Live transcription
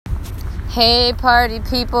Hey party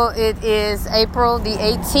people, it is April the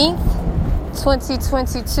 18th,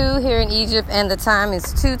 2022 here in Egypt, and the time is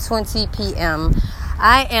 2:20 p.m.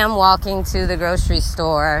 I am walking to the grocery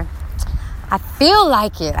store. I feel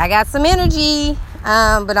like it. I got some energy,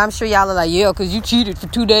 but I'm sure y'all are like, yeah, because you cheated for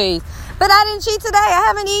 2 days. But I didn't cheat today. I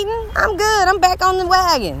haven't eaten. I'm good. I'm back on the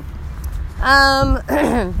wagon.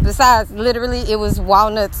 Besides, literally, it was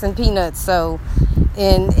walnuts and peanuts, and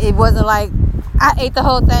it wasn't like I ate the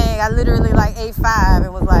whole thing. I literally ate 5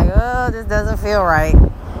 and was like, oh, this doesn't feel right.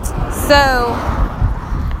 So,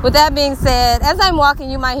 with that being said, as I'm walking,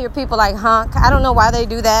 you might hear people honk. I don't know why they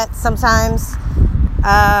do that sometimes.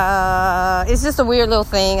 It's just a weird little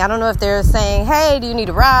thing. I don't know if they're saying, hey, do you need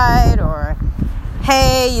a ride? Or,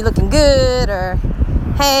 hey, you looking good? Or,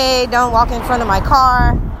 hey, don't walk in front of my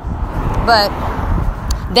car. But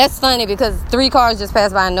that's funny because 3 cars just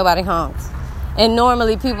passed by and nobody honked. And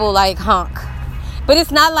normally people honk. But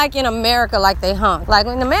it's not like in America they honk. Like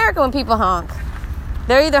in America when people honk,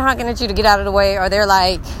 they're either honking at you to get out of the way or they're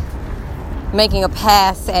making a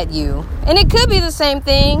pass at you. And it could be the same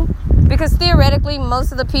thing because theoretically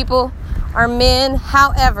most of the people are men.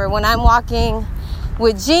 However, when I'm walking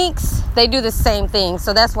with Jinx, they do the same thing.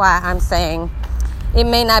 So that's why I'm saying it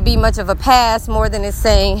may not be much of a pass more than it's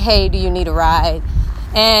saying, hey, do you need a ride?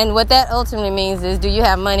 And what that ultimately means is, do you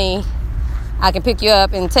have money? I can pick you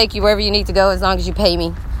up and take you wherever you need to go as long as you pay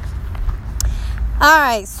me. All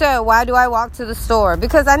right, so why do I walk to the store?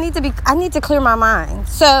 Because I need to clear my mind.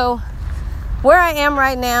 So where I am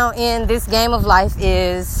right now in this game of life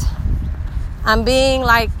is I'm being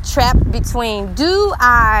trapped between do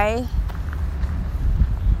I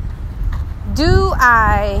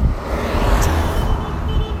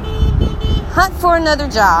hunt for another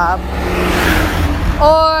job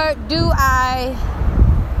or do I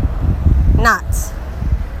not?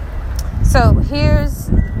 So here's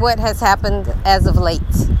what has happened as of late.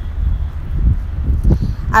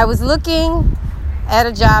 I was looking at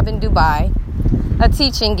a job in Dubai, a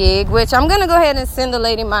teaching gig, which I'm going to go ahead and send the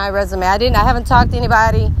lady my resume. I haven't talked to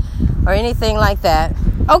anybody or anything like that.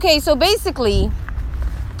 Okay, so basically,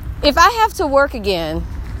 if I have to work again,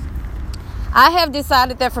 I have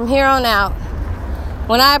decided that from here on out,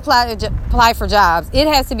 when I apply for jobs, it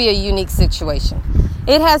has to be a unique situation.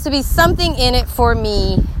 It has to be something in it for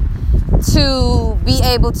me to be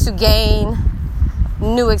able to gain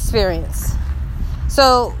new experience.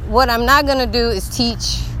 So what I'm not going to do is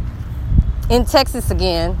teach in Texas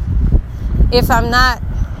again if I'm not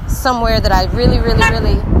somewhere that I really, really,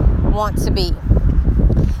 really want to be.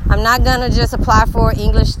 I'm not going to just apply for an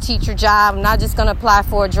English teacher job. I'm not just going to apply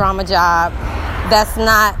for a drama job. That's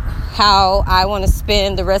not how I want to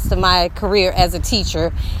spend the rest of my career as a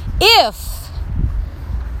teacher. If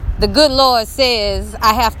the good Lord says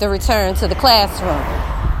I have to return to the classroom.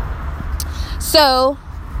 So,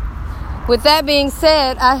 with that being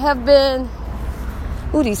said, I have been...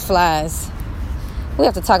 Ooh, these flies. We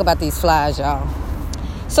have to talk about these flies, y'all.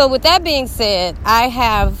 So, with that being said, I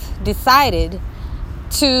have decided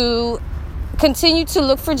to continue to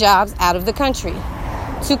look for jobs out of the country.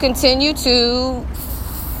 To continue to,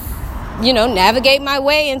 navigate my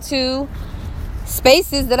way into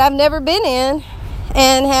spaces that I've never been in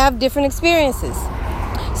and have different experiences.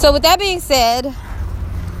 So with that being said,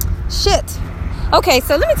 okay,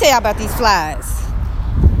 so let me tell y'all about these flies.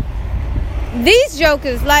 These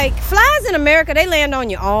jokers, flies in America, they land on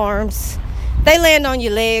your arms, they land on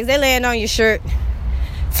your legs, they land on your shirt.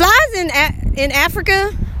 Flies in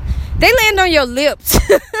Africa, they land on your lips.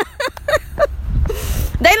 They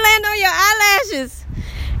land on your eyelashes.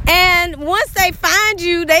 And once they find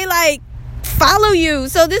you, they follow you.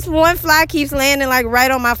 So this one fly keeps landing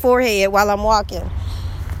right on my forehead while I'm walking.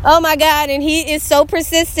 Oh my God, and he is so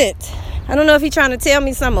persistent. I don't know if he's trying to tell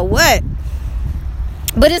me something or what.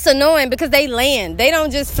 But it's annoying because they land. They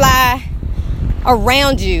don't just fly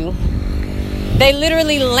around you. They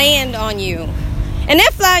literally land on you. And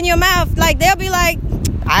they'll fly in your mouth. They'll be like,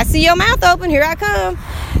 I see your mouth open, here I come.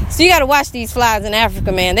 So you got to watch these flies in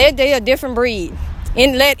Africa, man. They're a different breed.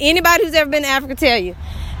 And let anybody who's ever been to Africa tell you.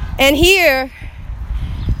 And here,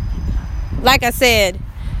 like I said,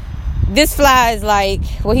 this fly is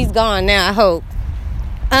he's gone now, I hope.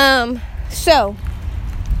 I've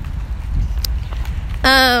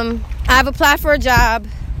applied for a job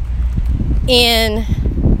in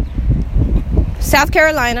South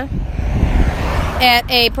Carolina at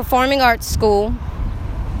a performing arts school.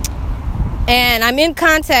 And I'm in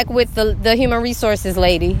contact with the human resources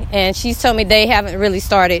lady, and she's told me they haven't really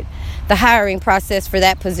started the hiring process for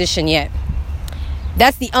that position yet.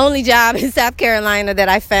 That's the only job in South Carolina that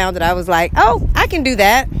I found that I was like, oh, I can do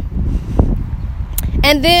that.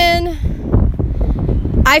 And then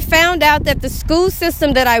I found out that the school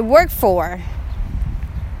system that I work for,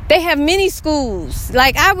 they have many schools.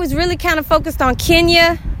 Like, I was really kind of focused on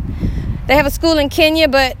Kenya. They have a school in Kenya,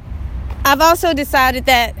 but I've also decided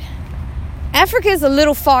that Africa is a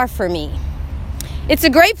little far for me. It's a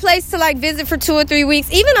great place to like visit for 2 or 3 weeks,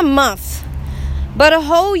 even a month, but a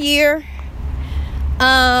whole year,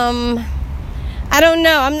 I don't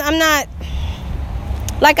know. I'm not,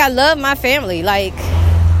 like, I love my family. Like,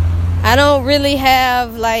 I don't really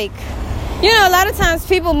have, like, you know, a lot of times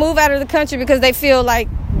people move out of the country because they feel like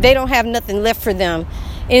they don't have nothing left for them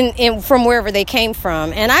in from wherever they came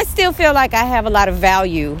from. And I still feel like I have a lot of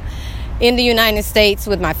value in the United States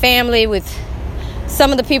with my family, with some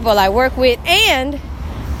of the people I work with, and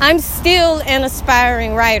I'm still an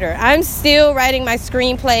aspiring writer. I'm still writing my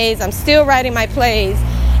screenplays. I'm still writing my plays.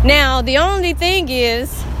 Now, the only thing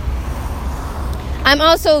is, I'm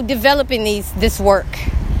also developing this work.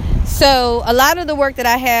 So a lot of the work that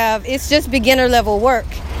I have, it's just beginner level work.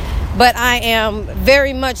 But I am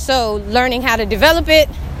very much so learning how to develop it,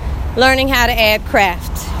 learning how to add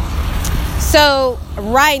craft. So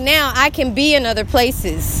right now, I can be in other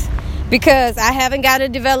places because I haven't got a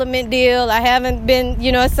development deal. I haven't been,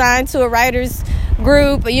 assigned to a writer's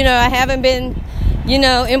group. I haven't been,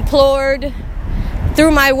 implored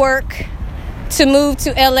through my work to move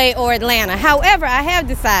to LA or Atlanta. However, I have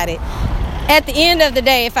decided at the end of the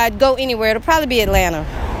day, if I'd go anywhere, it'll probably be Atlanta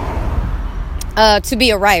to be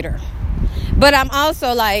a writer. But I'm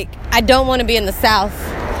also like, I don't want to be in the South.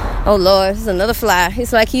 Oh, Lord, there's another fly.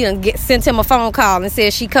 It's like he done sent him a phone call and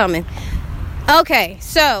said she coming. Okay,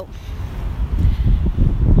 so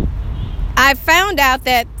I found out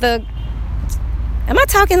that am I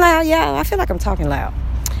talking loud, y'all? I feel like I'm talking loud.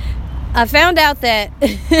 I found out that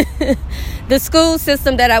the school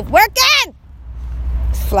system that I work in,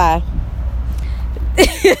 fly.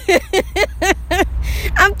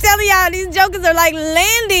 I'm telling y'all, these jokers are like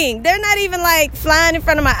landing. They're not even like flying in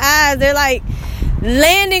front of my eyes. They're like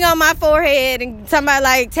landing on my forehead and somebody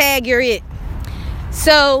like, tag, you're it.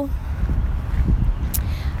 So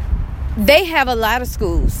they have a lot of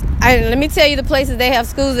schools. Let me tell you the places they have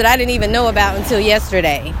schools that I didn't even know about until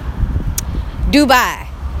yesterday. Dubai.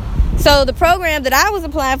 So the program that I was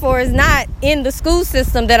applying for is not in the school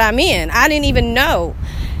system that I'm in. I didn't even know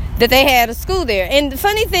that they had a school there. And the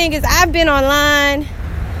funny thing is, I've been online,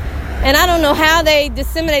 and I don't know how they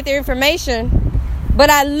disseminate their information,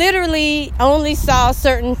 but I literally only saw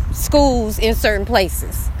certain schools in certain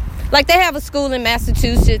places. Like, they have a school in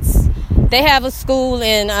Massachusetts. They have a school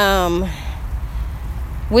in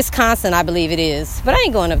Wisconsin, I believe it is. But I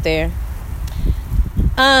ain't going up there.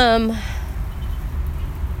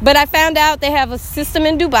 But I found out they have a system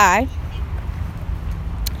in Dubai.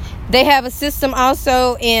 They have a system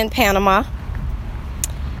also in Panama.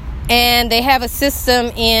 And they have a system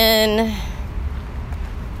in...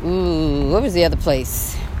 what was the other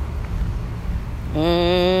place?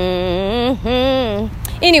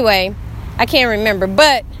 Anyway, I can't remember.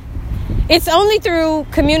 But it's only through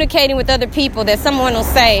communicating with other people that someone will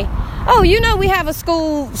say, oh, we have a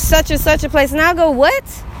school such and such a place. And I'll go,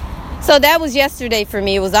 what? So that was yesterday for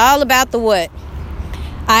me. It was all about the what.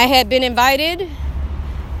 I had been invited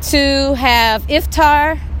to have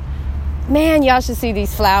iftar. Man, y'all should see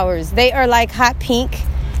these flowers. They are like hot pink,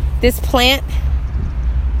 this plant.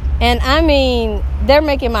 And I mean, they're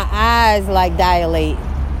making my eyes like dilate.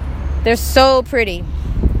 They're so pretty.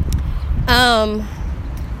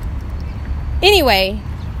 Anyway,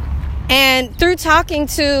 and through talking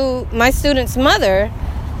to my student's mother,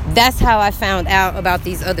 that's how I found out about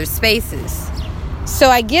these other spaces. So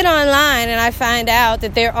I get online and I find out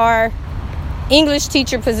that there are English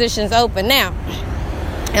teacher positions open. Now,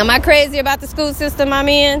 am I crazy about the school system I'm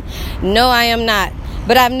in? No, I am not.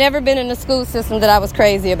 But I've never been in a school system that I was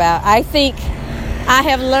crazy about. I think I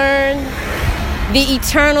have learned the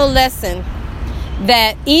eternal lesson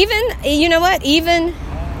that even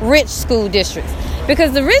rich school districts,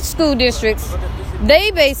 because the rich school districts,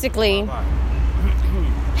 they basically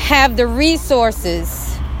have the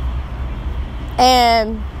resources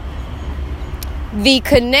and the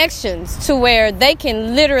connections to where they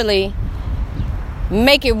can literally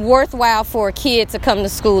make it worthwhile for a kid to come to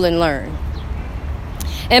school and learn.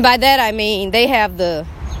 And by that I mean they have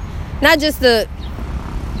not just the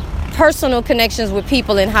personal connections with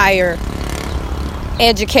people in higher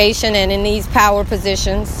education and in these power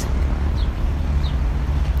positions,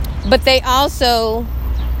 but they also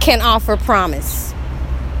can offer promise,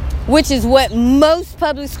 which is what most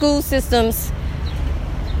public school systems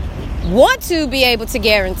want to be able to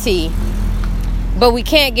guarantee, but we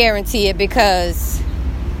can't guarantee it because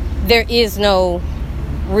there is no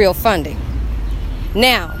real funding.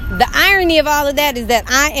 Now, the irony of all of that is that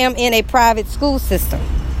I am in a private school system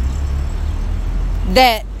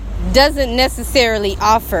that doesn't necessarily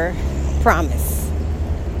offer promise.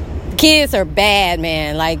 The kids are bad,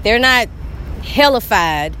 man. Like, they're not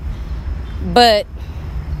hellified, but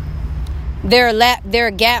there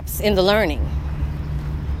are gaps in the learning.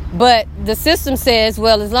 But the system says,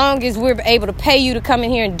 well, as long as we're able to pay you to come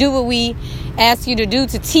in here and do what we ask you to do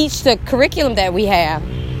to teach the curriculum that we have,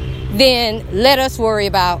 then let us worry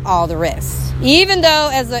about all the rest. Even though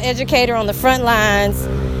as an educator on the front lines,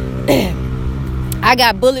 I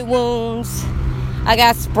got bullet wounds, I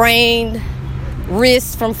got sprained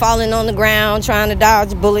wrists from falling on the ground trying to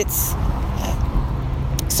dodge bullets.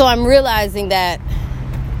 So I'm realizing that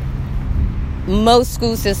most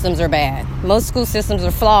school systems are bad. Most school systems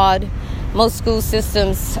are flawed. Most school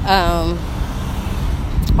systems are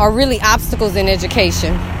really obstacles in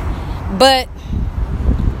education. But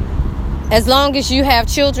as long as you have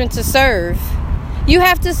children to serve, you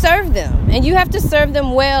have to serve them. And you have to serve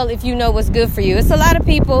them well if you know what's good for you. It's a lot of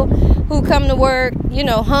people who come to work,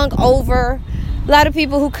 hung over. A lot of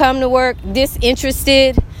people who come to work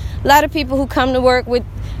disinterested. A lot of people who come to work with,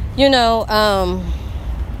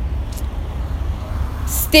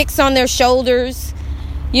 sticks on their shoulders.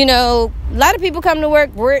 A lot of people come to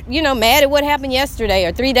work, mad at what happened yesterday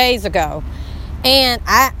or 3 days ago. And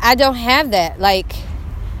I don't have that. Like,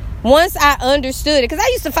 once I understood it, because I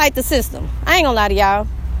used to fight the system. I ain't gonna lie to y'all.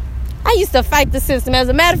 I used to fight the system. As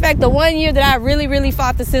a matter of fact, the one year that I really, really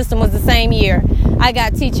fought the system was the same year I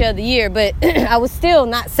got Teacher of the Year. But I was still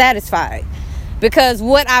not satisfied, because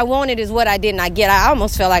what I wanted is what I did not get. I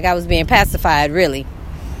almost felt like I was being pacified, really.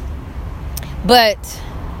 But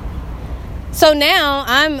so now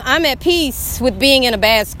I'm at peace with being in a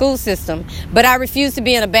bad school system, but I refuse to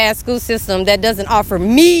be in a bad school system that doesn't offer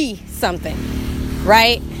me something,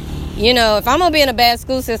 right? If I'm going to be in a bad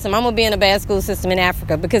school system, I'm going to be in a bad school system in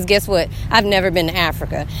Africa, because guess what? I've never been to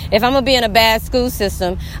Africa. If I'm going to be in a bad school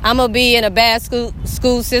system, I'm going to be in a bad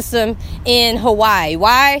school system in Hawaii.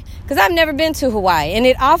 Why? Because I've never been to Hawaii, and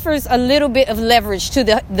it offers a little bit of leverage to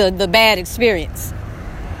the bad experience.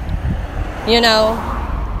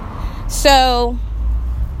 So,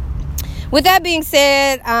 with that being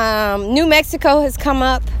said, New Mexico has come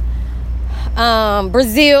up.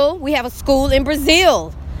 Brazil, we have a school in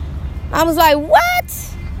Brazil. I was like,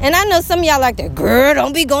 what? And I know some of y'all like that, girl,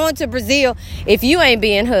 don't be going to Brazil if you ain't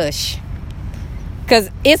being hush. Because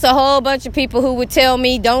it's a whole bunch of people who would tell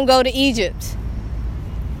me, don't go to Egypt.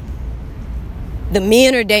 The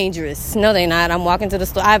men are dangerous. No, they're not. I'm walking to the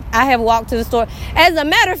store. I have walked to the store. As a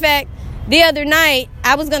matter of fact, the other night,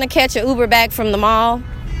 I was going to catch an Uber back from the mall.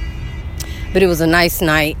 But it was a nice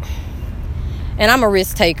night. And I'm a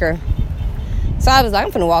risk taker. So I was like,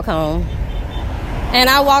 I'm going to walk home. And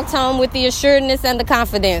I walked home with the assuredness and the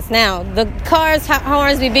confidence. Now, the car's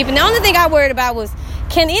horns be beeping. The only thing I worried about was,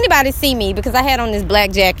 can anybody see me? Because I had on this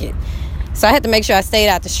black jacket. So I had to make sure I stayed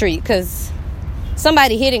out the street. Because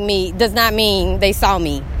somebody hitting me does not mean they saw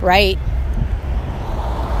me, right?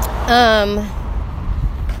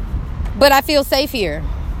 But I feel safe here.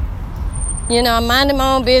 I'm minding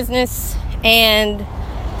my own business. And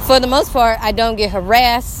for the most part, I don't get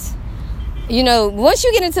harassed. Once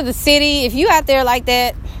you get into the city, if you out there like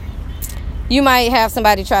that, you might have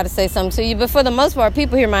somebody try to say something to you. But for the most part,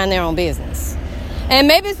 people here mind their own business. And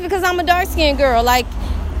maybe it's because I'm a dark-skinned girl. Like,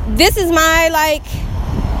 this is my,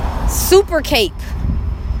 super cape.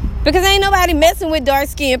 Because ain't nobody messing with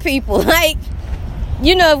dark-skinned people. Like,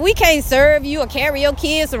 if we can't serve you or carry your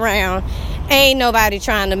kids around, ain't nobody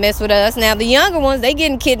trying to mess with us. Now, the younger ones, they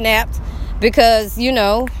getting kidnapped because,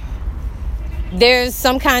 there's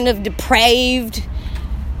some kind of depraved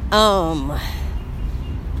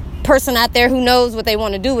person out there who knows what they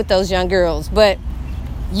want to do with those young girls. But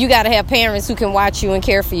you got to have parents who can watch you and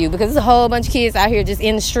care for you, because there's a whole bunch of kids out here just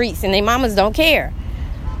in the streets, and their mamas don't care.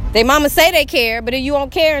 Their mamas say they care, but you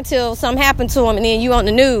won't care until something happened to them, and then you on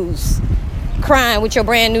the news crying with your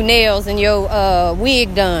brand new nails and your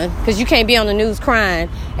wig done, because you can't be on the news crying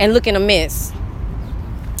and looking a mess.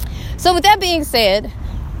 So with that being said,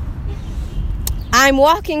 I'm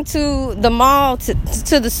walking to the mall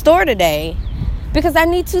to the store today because I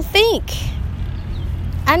need to think.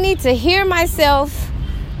 I need to hear myself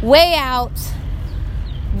weigh out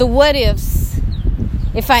the what ifs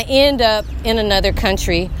if I end up in another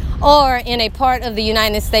country or in a part of the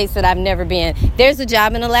United States that I've never been. There's a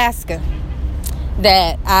job in Alaska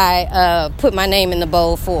that I put my name in the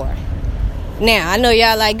bowl for. Now, I know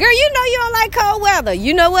y'all like, girl, you don't like cold weather.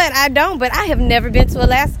 You know what? I don't, but I have never been to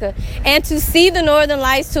Alaska. And to see the Northern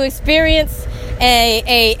Lights, to experience a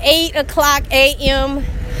 8 o'clock a.m.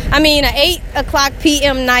 An 8 o'clock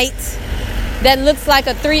p.m. night that looks like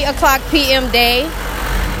a 3 o'clock p.m. day.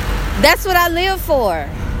 That's what I live for.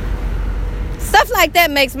 Stuff like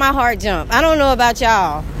that makes my heart jump. I don't know about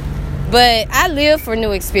y'all, but I live for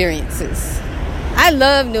new experiences. I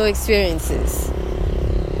love new experiences.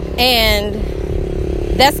 And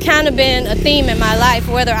that's kind of been a theme in my life,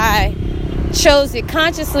 whether I chose it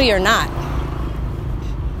consciously or not.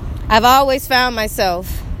 I've always found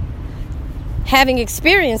myself having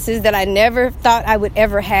experiences that I never thought I would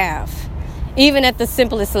ever have, even at the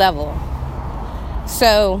simplest level.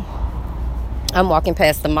 So, I'm walking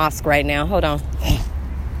past the mosque right now. Hold on.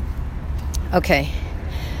 Okay.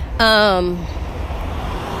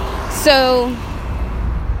 So,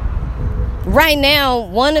 right now,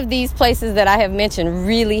 one of these places that I have mentioned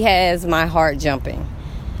really has my heart jumping.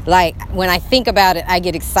 Like, when I think about it, I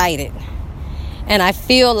get excited. And I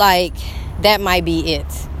feel like that might be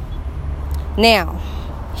it. Now,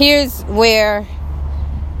 here's where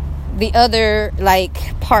the other,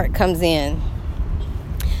 part comes in.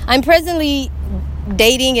 I'm presently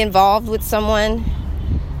involved with someone,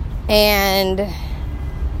 and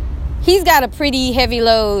he's got a pretty heavy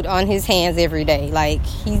load on his hands every day. Like,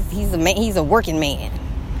 he's a working man.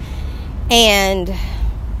 And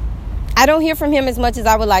I don't hear from him as much as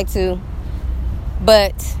I would like to,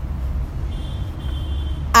 but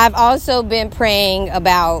I've also been praying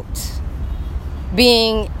about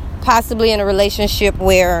being possibly in a relationship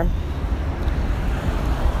where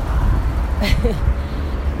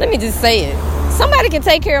let me just say it. Somebody can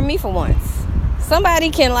take care of me for once. Somebody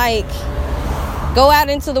can go out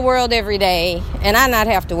into the world every day and I not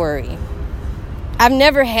have to worry. I've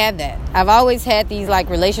never had that. I've always had these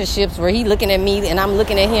relationships where he looking at me and I'm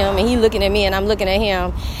looking at him, and he looking at me and I'm looking at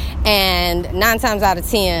him, and 9 times out of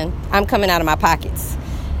 10 I'm coming out of my pockets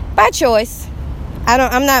by choice.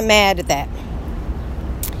 I'm not mad at that.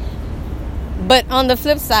 But on the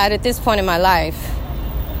flip side, at this point in my life,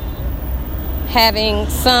 having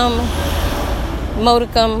some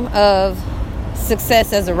modicum of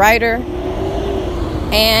success as a writer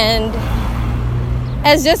and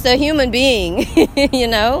as just a human being,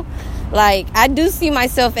 I do see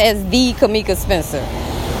myself as the Kamika Spencer.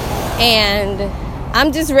 And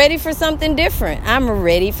I'm just ready for something different.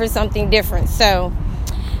 So,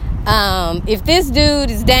 if this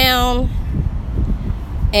dude is down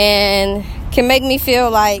and can make me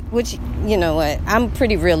feel which, you know what, I'm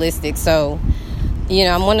pretty realistic. So,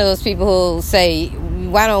 I'm one of those people who'll say,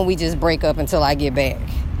 why don't we just break up until I get back?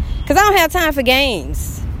 Because I don't have time for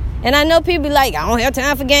games. And I know people be like, I don't have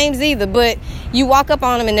time for games either. But you walk up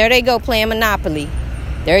on them and there they go playing Monopoly.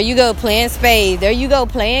 There you go playing Spades. There you go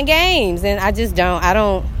playing games. And I just don't. I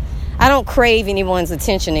don't crave anyone's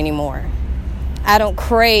attention anymore. I don't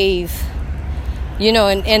crave,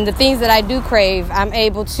 and the things that I do crave, I'm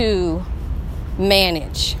able to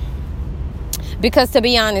manage. Because to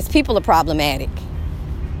be honest, people are problematic.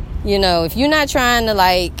 If you're not trying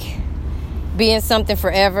to be in something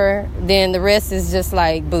forever, then the rest is just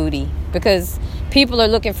booty. Because people are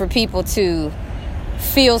looking for people to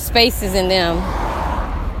fill spaces in them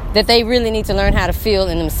that they really need to learn how to fill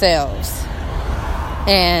in themselves.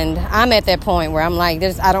 And I'm at that point where I'm I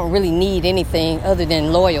don't really need anything other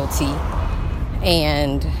than loyalty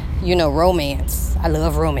and, romance. I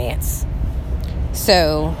love romance.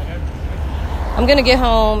 So I'm going to get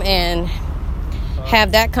home and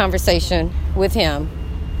have that conversation with him.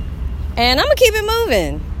 And I'm going to keep it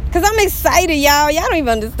moving. Because I'm excited, y'all. Y'all don't even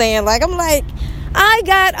understand. I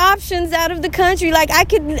got options out of the country. I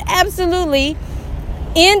could absolutely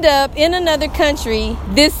end up in another country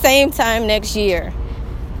this same time next year.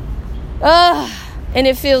 And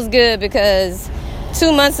it feels good because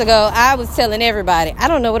 2 months ago, I was telling everybody, I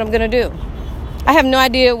don't know what I'm going to do. I have no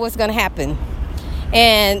idea what's going to happen.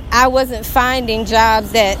 And I wasn't finding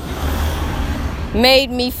jobs that made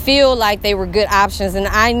me feel like they were good options. And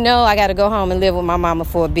I know I got to go home and live with my mama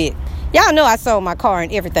for a bit. Y'all know I sold my car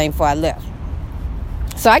and everything before I left.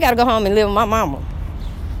 So I got to go home and live with my mama.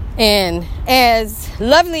 And as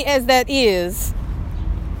lovely as that is,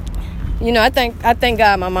 I thank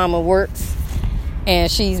God my mama works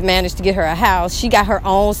and she's managed to get her a house. She got her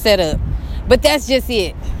own setup. But that's just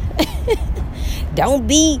it. Don't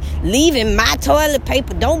be leaving my toilet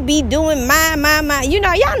paper. Don't be doing my.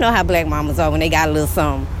 Y'all know how black mamas are when they got a little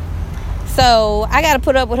something. So I got to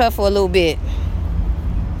put up with her for a little bit.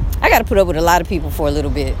 I got to put up with a lot of people for a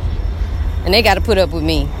little bit. And they got to put up with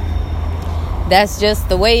me. That's just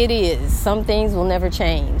the way it is. Some things will never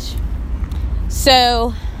change.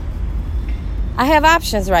 So I have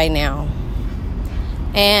options right now.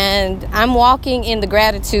 And I'm walking in the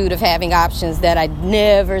gratitude of having options that I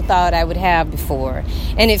never thought I would have before.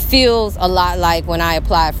 And it feels a lot like when I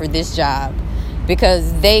applied for this job,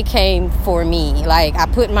 because they came for me. Like, I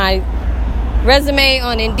put my resume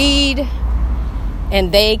on Indeed,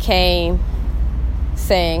 and they came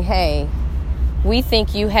saying, hey, we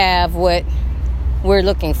think you have what we're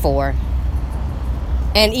looking for.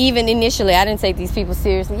 And even initially, I didn't take these people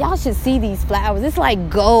seriously. Y'all should see these flowers. It's like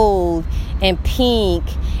gold and pink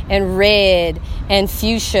and red and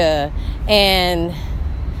fuchsia and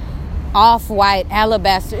off-white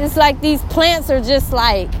alabaster. It's like these plants are just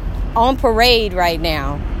like on parade right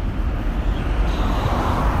now.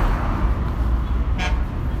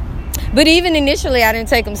 But even initially, I didn't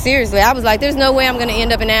take them seriously. I was like, there's no way I'm going to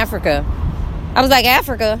end up in Africa. I was like,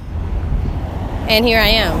 Africa? And here I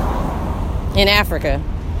am in Africa,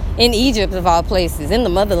 in Egypt of all places, in the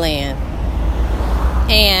motherland.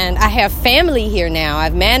 And I have family here now.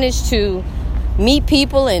 I've managed to meet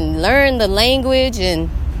people and learn the language and,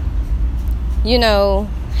 you know,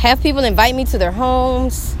 have people invite me to their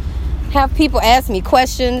homes, have people ask me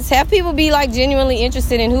questions, have people be like genuinely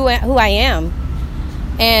interested in who I am,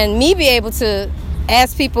 and me be able to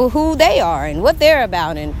ask people who they are and what they're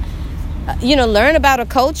about, and, you know, learn about a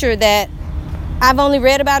culture that I've only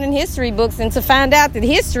read about in history books, and to find out that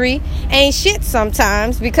history ain't shit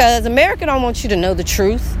sometimes, because America don't want you to know the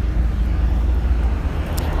truth.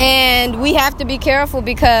 And we have to be careful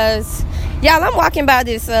because, y'all, I'm walking by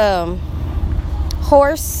this I'm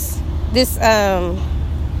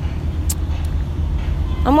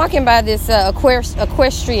walking by this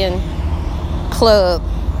equestrian club,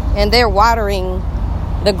 and they're watering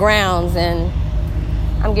the grounds, and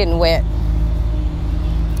I'm getting wet.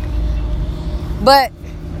 But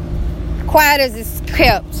quiet as it's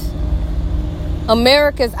kept,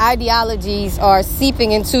 America's ideologies are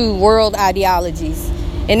seeping into world ideologies.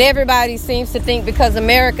 And everybody seems to think because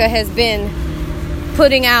America has been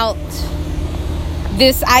putting out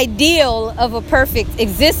this ideal of a perfect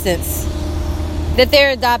existence that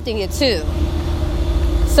they're adopting it too.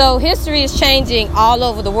 So history is changing all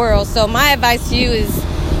over the world. So my advice to you is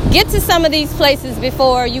get to some of these places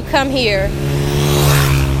before you come here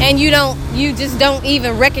and you just don't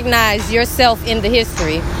even recognize yourself in the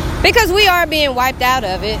history, because we are being wiped out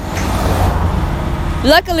of it.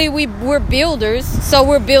 Luckily, we're builders, so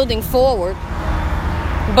we're building forward.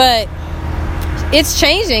 But it's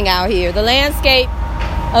changing out here. The landscape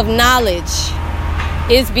of knowledge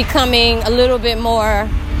is becoming a little bit more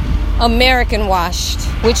American washed,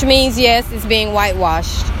 which means, yes, it's being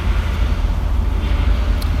whitewashed.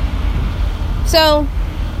 So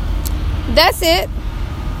that's it.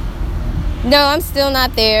 No, I'm still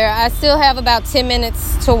not there. I still have about 10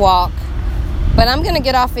 minutes to walk. But I'm going to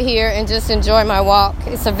get off of here and just enjoy my walk.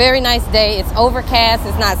 It's a very nice day. It's overcast.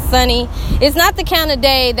 It's not sunny. It's not the kind of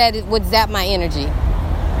day that it would zap my energy.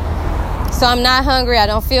 So I'm not hungry. I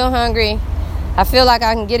don't feel hungry. I feel like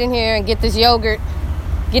I can get in here and get this yogurt,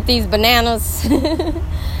 get these bananas,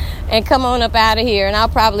 and come on up out of here. And I'll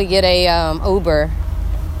probably get a Uber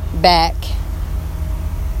back.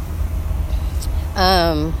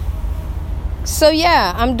 So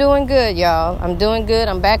yeah, I'm doing good, y'all. I'm doing good.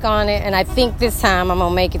 I'm back on it, and I think this time I'm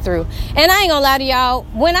gonna make it through. And I ain't gonna lie to y'all,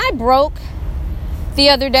 when I broke the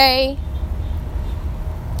other day,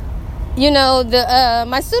 you know,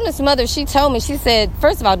 my student's mother, she told me, she said,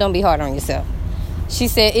 first of all, don't be hard on yourself. She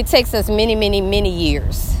said it takes us many, many, many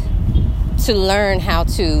years to learn how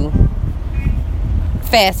to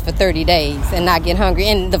fast for 30 days and not get hungry.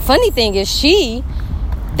 And the funny thing is,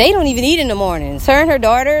 they don't even eat in the mornings. Her and her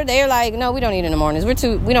daughter, they're like, no, we don't eat in the mornings. We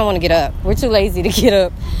don't want to get up. We're too lazy to get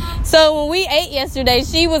up. So when we ate yesterday,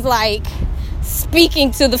 she was like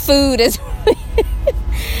speaking to the food as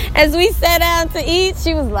we sat down to eat.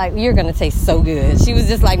 She was like, you're going to taste so good. She was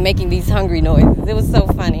just like making these hungry noises. It was so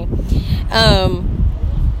funny.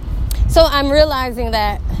 So I'm realizing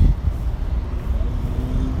that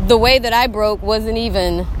the way that I broke wasn't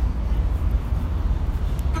even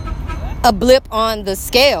a blip on the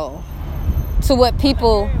scale to what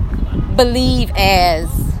people believe as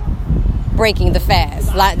breaking the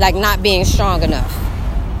fast, like not being strong enough.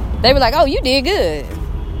 They were like, oh, you did good.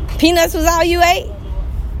 Peanuts was all you ate?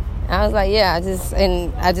 I was like, yeah,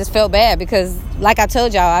 I just felt bad because, like I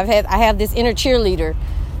told y'all, I have this inner cheerleader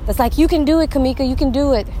that's like, you can do it, Kamika, you can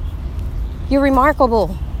do it. You're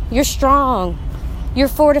remarkable. You're strong. You're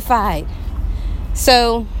fortified.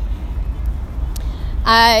 So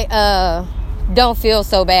I don't feel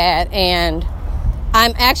so bad, and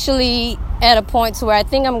I'm actually at a point to where I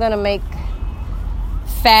think I'm going to make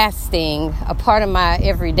fasting a part of my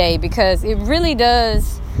everyday, because it really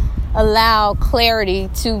does allow clarity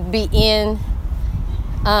to be in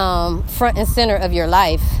front and center of your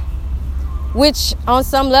life, which on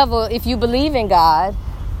some level, if you believe in God,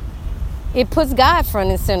 it puts God front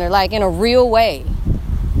and center, like in a real way.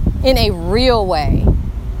 And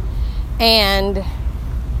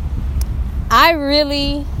I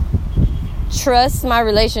really trust my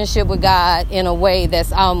relationship with God in a way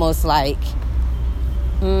that's almost like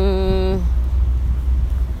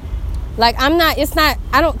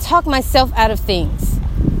I don't talk myself out of things.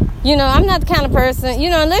 I'm not the kind of person,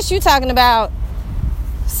 unless you're talking about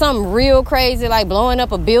something real crazy, like blowing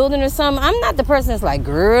up a building or something. I'm not the person that's like,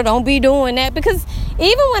 girl, don't be doing that. Because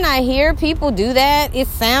even when I hear people do that,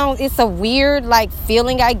 it's a weird like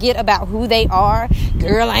feeling I get about who they are.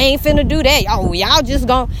 Girl, I ain't finna do that. Oh, y'all just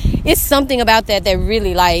it's something about that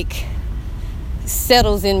really like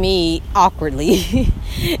settles in me awkwardly.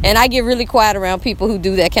 And I get really quiet around people who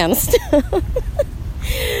do that kind of stuff.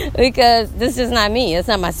 Because this is not me. It's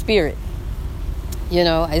not my spirit.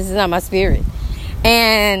 This is not my spirit.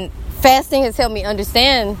 And fasting has helped me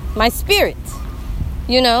understand my spirit.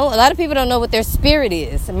 A lot of people don't know what their spirit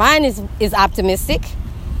is. Mine is optimistic.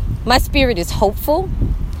 My spirit is hopeful.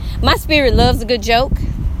 My spirit loves a good joke.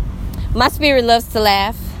 My spirit loves to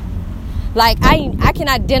laugh. Like, I can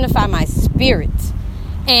identify my spirit.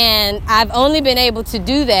 And I've only been able to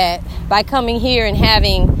do that by coming here and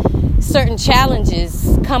having certain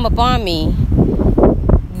challenges come upon me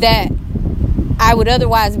that I would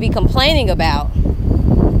otherwise be complaining about.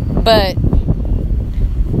 But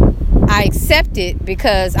I accept it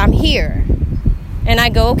because I'm here. And I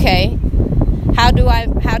go, okay, how do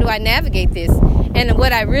I navigate this? And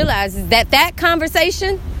what I realize is that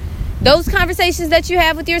conversation, those conversations that you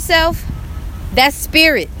have with yourself, that's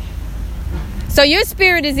spirit. So your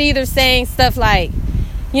spirit is either saying stuff like,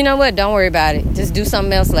 you know what, don't worry about it, just do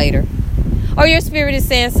something else later. Or your spirit is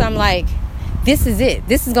saying something like, this is it.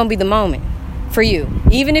 This is going to be the moment for you.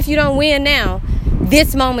 Even if you don't win now,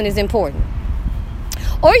 this moment is important.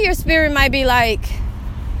 Or your spirit might be like,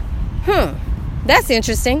 that's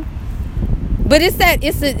interesting. But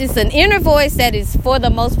it's an inner voice that is, for the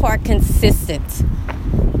most part, consistent.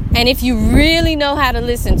 And if you really know how to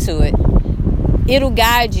listen to it, it'll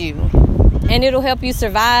guide you. And it'll help you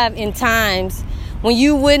survive in times when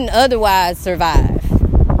you wouldn't otherwise survive.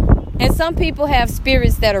 And some people have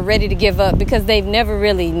spirits that are ready to give up because they've never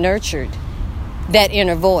really nurtured that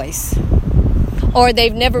inner voice. Or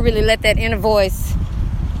they've never really let that inner voice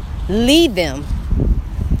lead them.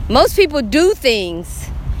 Most people do things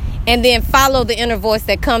and then follow the inner voice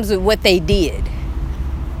that comes with what they did.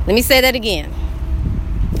 Let me say that again.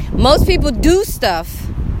 Most people do stuff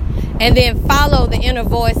and then follow the inner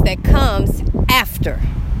voice that comes after.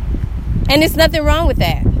 And there's nothing wrong with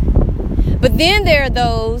that. But then there are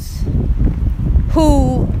those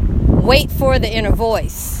who wait for the inner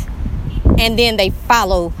voice and then they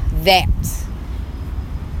follow that.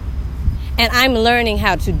 And I'm learning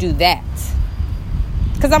how to do that.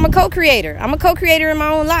 Because I'm a co-creator. I'm a co-creator in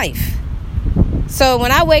my own life. So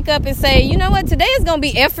when I wake up and say, you know what, today is going to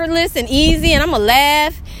be effortless and easy and I'm going to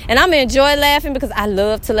laugh and I'm going to enjoy laughing because I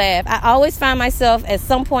love to laugh. I always find myself at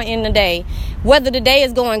some point in the day, whether the day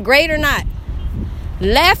is going great or not,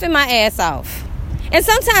 laughing my ass off. And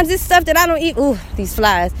sometimes it's stuff that I don't eat. Ooh, these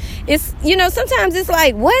flies. It's, sometimes it's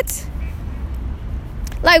like, what?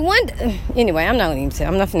 Like anyway, I'm not going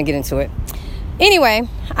to get into it. Anyway,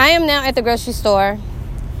 I am now at the grocery store.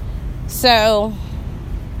 So,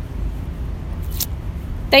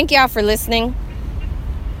 thank y'all for listening.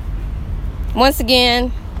 Once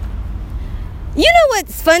again, you know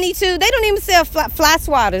what's funny too? They don't even sell fly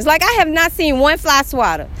swatters. Like, I have not seen one fly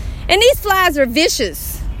swatter. And these flies are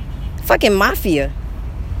vicious. Fucking mafia.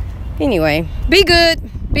 Anyway, be good.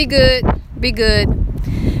 Be good. Be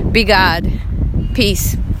good. Be God.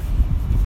 Peace.